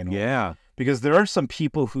listen to vinyl. Yeah. Because there are some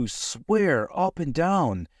people who swear up and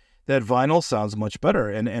down that vinyl sounds much better.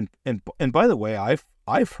 And by the way,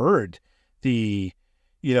 I've heard the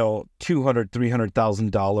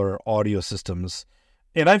 $200,000-$300,000 audio systems,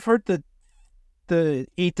 and I've heard the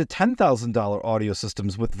 $8,000 to $10,000 audio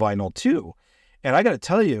systems with vinyl too. And I got to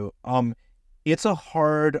tell you, it's a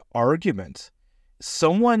hard argument.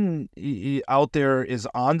 Someone out there is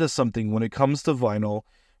onto something when it comes to vinyl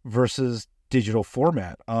versus digital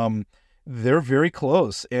format. They're very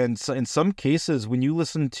close, and so in some cases, when you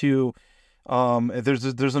listen to,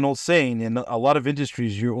 there's an old saying in a lot of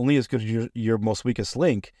industries: you're only as good as your most weakest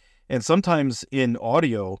link. And sometimes in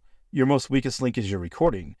audio, your most weakest link is your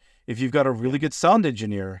recording. If you've got a really good sound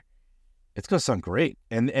engineer, it's going to sound great.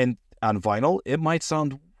 And on vinyl, it might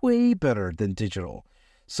sound way better than digital.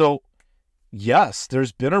 So, yes,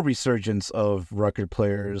 there's been a resurgence of record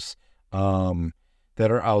players that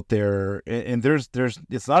are out there. And there's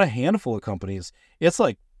it's not a handful of companies. It's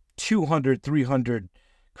like 200, 300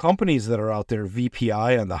 companies that are out there,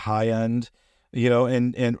 VPI on the high end, there's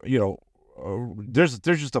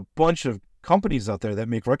just a bunch of companies out there that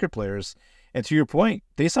make record players. And to your point,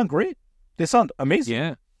 they sound great. They sound amazing.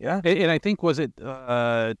 Yeah. Yeah. And I think, was it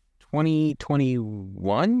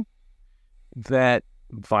 2021 that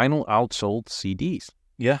vinyl outsold CDs?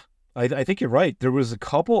 Yeah. I think you're right. There was a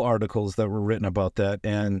couple articles that were written about that.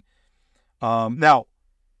 And now,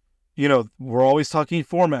 we're always talking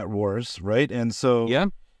format wars, right? And so, yeah.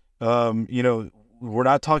 We're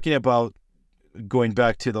not talking about going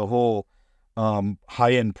back to the whole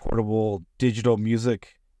high-end portable digital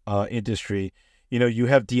music industry. You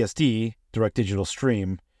have DSD, direct digital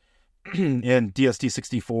stream, and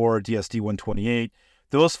DSD64, DSD128.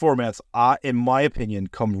 Those formats, in my opinion,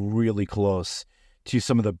 come really close to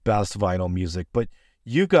some of the best vinyl music. But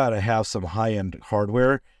you got to have some high-end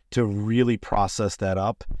hardware to really process that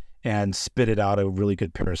up and spit it out a really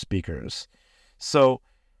good pair of speakers. So,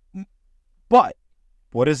 but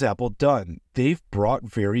what has Apple done? They've brought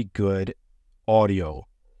very good audio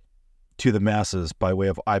to the masses by way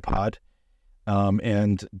of iPod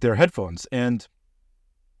and their headphones. And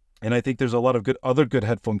I think there's a lot of other good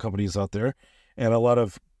headphone companies out there, and a lot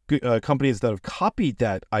of good, companies that have copied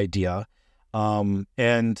that idea. And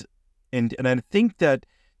I think that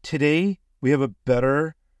today we have a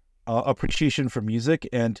better appreciation for music,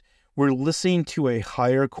 and we're listening to a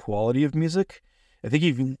higher quality of music. I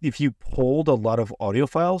think if you polled a lot of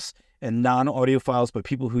audiophiles and non-audiophiles, but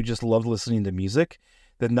people who just love listening to music,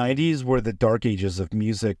 the 90s were the dark ages of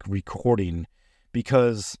music recording,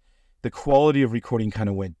 because the quality of recording kind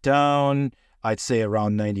of went down, I'd say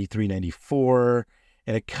around 93, 94,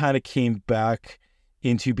 and it kind of came back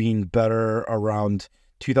into being better around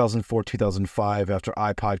 2004, 2005 after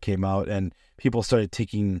iPod came out, and people started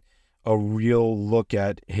taking a real look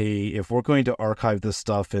at, hey, if we're going to archive this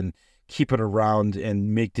stuff and keep it around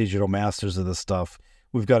and make digital masters of this stuff,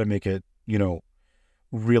 we've got to make it,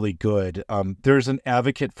 really good. There's an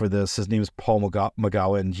advocate for this. His name is Paul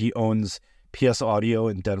McGowan. He owns PS Audio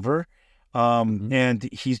in Denver. And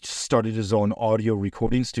he started his own audio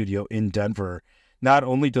recording studio in Denver. Not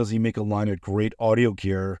only does he make a line of great audio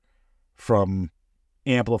gear from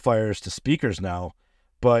amplifiers to speakers now,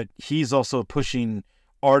 but he's also pushing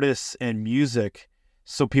artists and music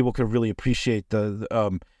so people could really appreciate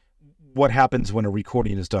the what happens when a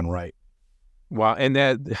recording is done right. Wow, and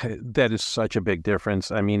that is such a big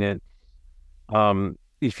difference. I mean,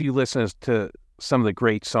 if you listen to some of the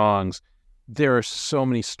great songs, there are so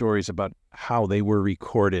many stories about how they were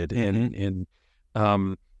recorded, and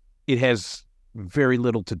it has very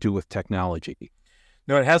little to do with technology.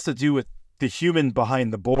 No, it has to do with the human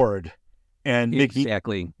behind the board and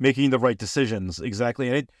making the right decisions. Exactly.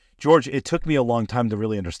 And George, it took me a long time to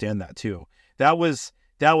really understand that too. That was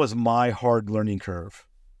my hard learning curve.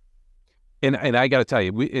 And I got to tell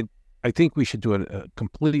you, I think we should do a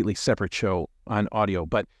completely separate show on audio.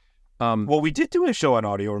 But well, we did do a show on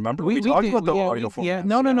audio. Remember, we talked about the audio format.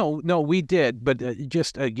 No, we did. But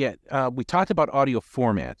we talked about audio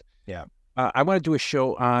format. Yeah. I want to do a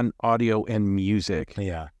show on audio and music.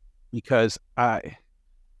 Yeah. Because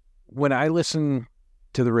when I listen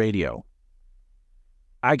to the radio,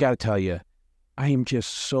 I got to tell you, I am just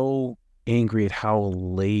so angry at how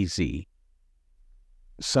lazy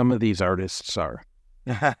some of these artists are.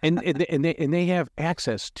 and they have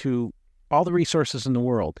access to all the resources in the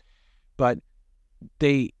world, but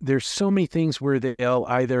there's so many things where they'll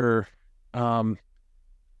either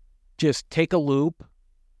just take a loop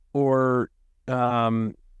or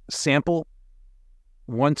sample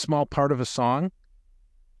one small part of a song,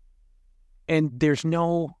 and there's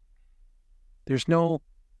no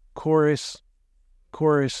chorus,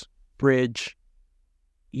 bridge,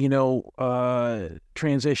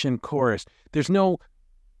 transition, chorus. There's no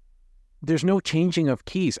changing of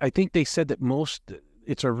keys. I think they said that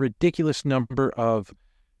it's a ridiculous number of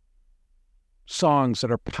songs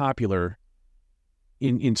that are popular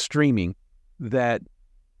in streaming that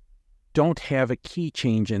don't have a key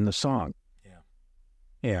change in the song.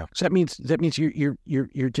 Yeah. So that means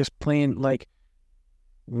you're just playing like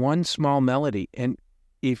one small melody. And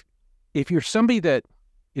if you're somebody that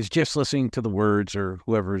is just listening to the words or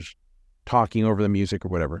whoever's talking over the music or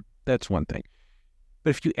whatever, that's one thing.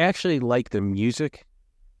 But if you actually like the music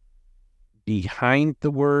behind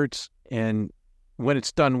the words, and when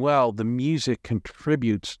it's done well, the music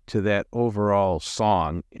contributes to that overall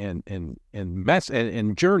song and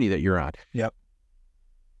journey that you're on. Yep.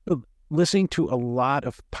 Listening to a lot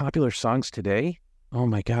of popular songs today, oh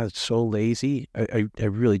my God, it's so lazy. I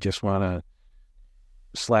really just want to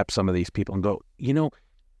slap some of these people and go,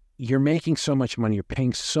 you're making so much money. You're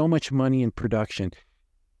paying so much money in production.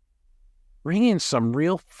 Bring in some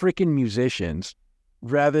real freaking musicians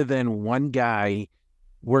rather than one guy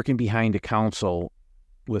working behind a console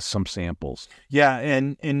with some samples. Yeah,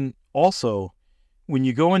 and also, when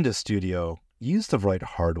you go into studio, use the right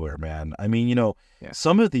hardware, man. I mean,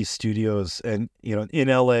 some of these studios, and in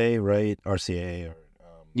LA, right, RCA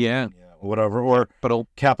or whatever, or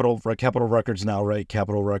Capitol Records now, right,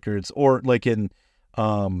 Capitol Records, or like in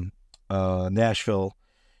Nashville.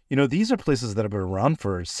 These are places that have been around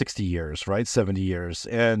for 60 years, right, 70 years,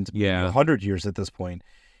 and 100 years at this point,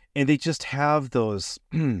 and they just have those.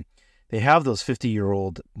 They have those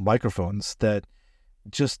 50-year-old microphones that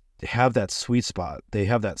just have that sweet spot. They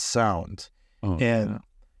have that sound.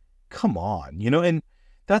 Come on, and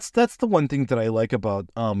that's the one thing that I like about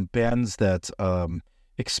bands that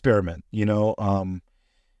experiment. My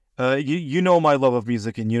love of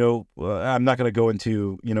music, and I'm not going to go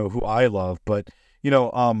into who I love, but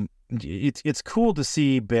it's cool to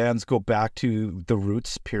see bands go back to the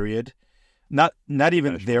roots. Period. Not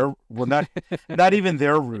even their not even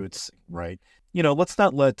their roots, right? Let's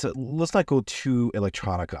not go too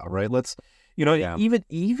electronica, right? Let's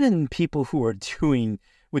even people who are doing,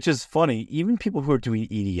 which is funny, even people who are doing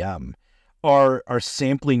EDM are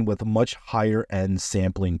sampling with much higher end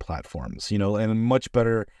sampling platforms, and much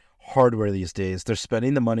better hardware these days. They're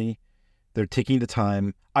spending the money, they're taking the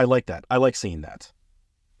time. I like that. I like seeing that.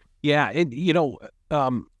 Yeah, and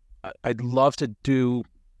I'd love to do.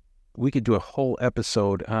 We could do a whole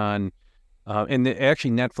episode on, and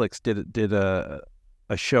actually Netflix did a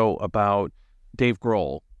show about Dave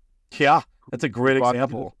Grohl. Yeah, that's a great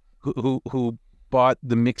example. Who bought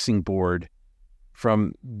the mixing board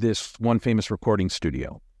from this one famous recording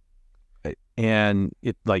studio, and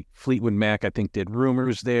it like Fleetwood Mac, I think, did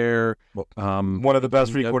Rumors there. One of the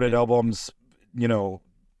best recorded albums, Yeah,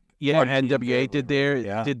 NWA did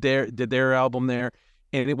their album there,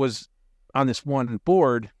 and it was on this one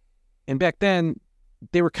board. And back then,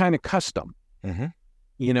 they were kind of custom, and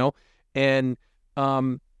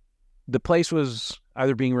the place was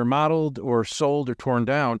either being remodeled or sold or torn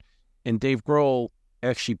down. And Dave Grohl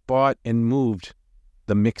actually bought and moved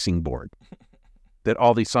the mixing board that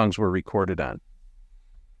all these songs were recorded on.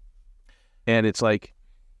 And it's like,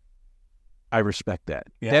 I respect that.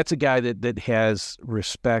 Yeah. That's a guy that has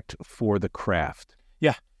respect for the craft.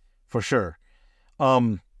 Yeah, for sure.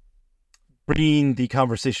 Bringing the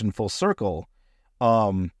conversation full circle,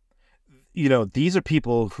 these are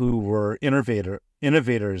people who were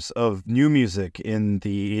innovators of new music in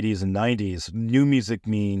the 80s and 90s. New music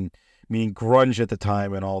meaning grunge at the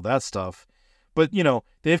time and all that stuff. But,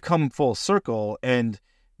 they've come full circle and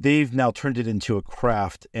they've now turned it into a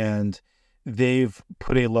craft, and they've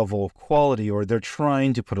put a level of quality, or they're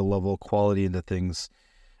trying to put a level of quality into things,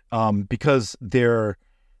 because their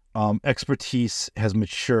expertise has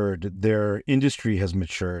matured, their industry has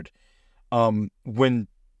matured. When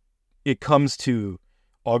it comes to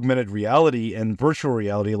augmented reality and virtual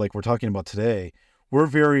reality, like we're talking about today, we're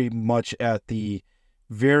very much at the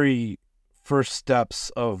very first steps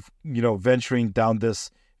of, venturing down this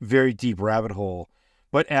very deep rabbit hole.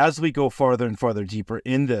 But as we go farther and farther deeper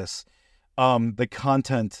in this, the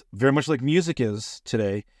content, very much like music is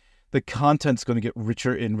today, the content's going to get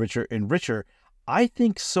richer and richer and richer. I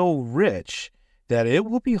think so rich that it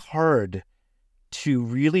will be hard to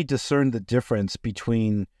really discern the difference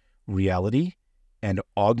between reality and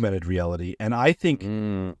augmented reality. And I think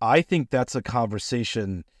that's a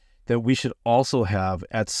conversation that we should also have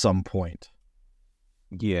at some point.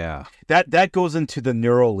 Yeah. That goes into the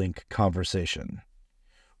Neuralink conversation.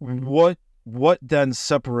 What then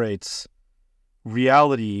separates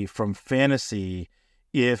reality from fantasy?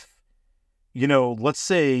 If, let's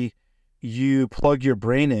say you plug your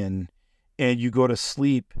brain in and you go to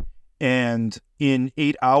sleep, and in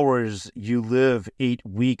 8 hours you live 8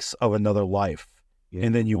 weeks of another life,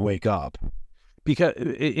 and then you wake up. Because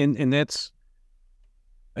and that's,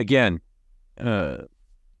 again,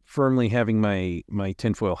 firmly having my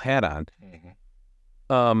tinfoil hat on.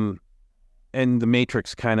 Mm-hmm. And the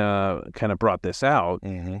Matrix kind of brought this out.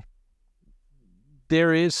 Mm-hmm.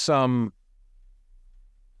 There is some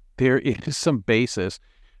basis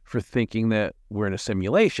for thinking that we're in a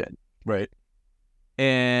simulation, right?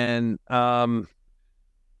 And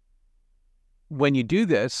when you do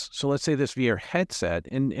this, so let's say this VR headset,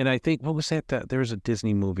 and I think, what was that? There was a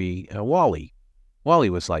Disney movie, WALL-E. WALL-E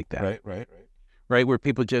was like that, right, where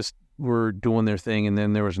people just were doing their thing, and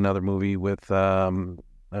then there was another movie with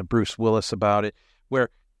Bruce Willis about it, where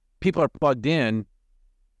people are plugged in,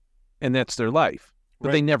 and that's their life,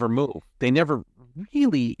 but they never move. They never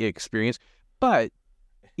really experience. But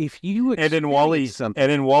if you and in WALL-E,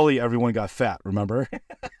 everyone got fat. Remember?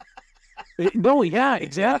 No, yeah,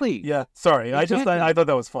 exactly. Yeah, sorry, exactly. I thought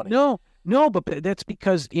that was funny. No, but that's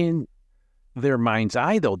because in their mind's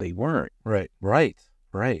eye, though, they weren't. Right.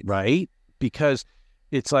 Because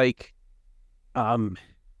it's like,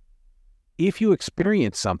 if you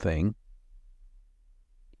experience something,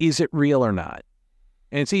 is it real or not?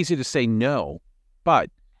 And it's easy to say no, but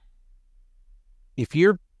if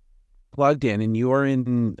you're plugged in and you're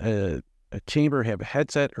in a chamber, have a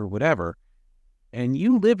headset or whatever, and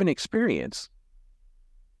you live an experience,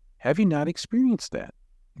 have you not experienced that?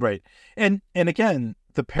 Right. And again,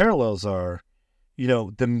 the parallels are,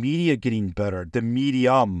 the media getting better, the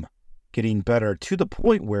medium getting better, to the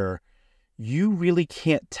point where you really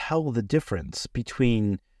can't tell the difference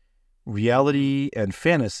between reality and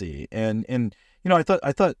fantasy. And I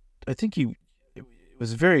think it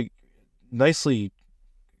was very nicely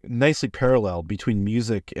paralleled between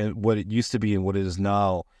music and what it used to be and what it is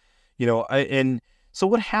now. And so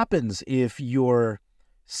what happens if you're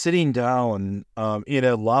sitting down in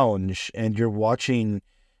a lounge and you're watching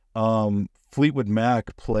Fleetwood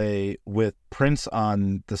Mac play with Prince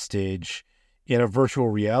on the stage in a virtual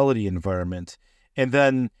reality environment, and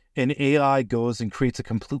then an AI goes and creates a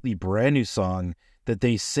completely brand new song that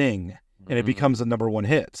they sing, and it becomes a number one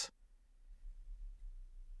hit?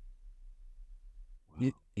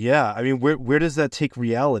 Yeah, I mean, where does that take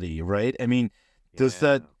reality, right? I mean, is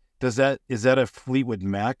that a Fleetwood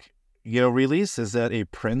Mac, release? Is that a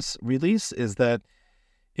Prince release? Is that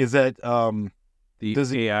the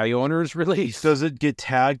AI owner's release? Does it get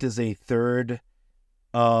tagged as a third,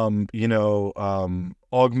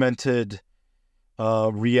 augmented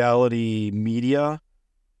reality media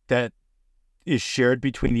that is shared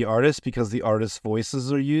between the artists because the artists'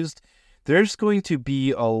 voices are used? There's going to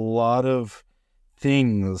be a lot of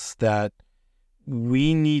things that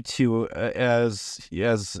we need to, as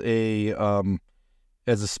a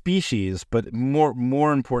species, but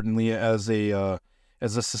more importantly as a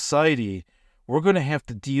society, we're going to have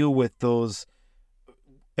to deal with those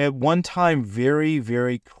at one time very,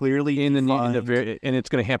 very clearly and it's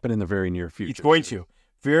going to happen in the very near future. It's going to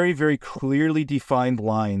very, very clearly defined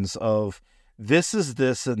lines of this is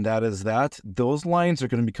this and that is that. Those lines are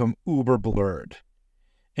going to become uber blurred,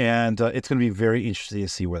 and it's going to be very interesting to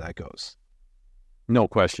see where that goes. No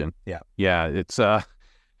question. Yeah. It's and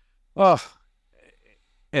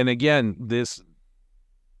again, this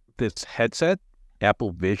headset,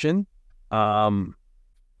 Apple Vision,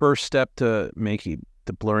 first step to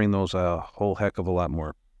blurring those a whole heck of a lot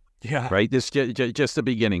more. Yeah. Right. This just the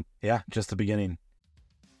beginning. Yeah, just the beginning.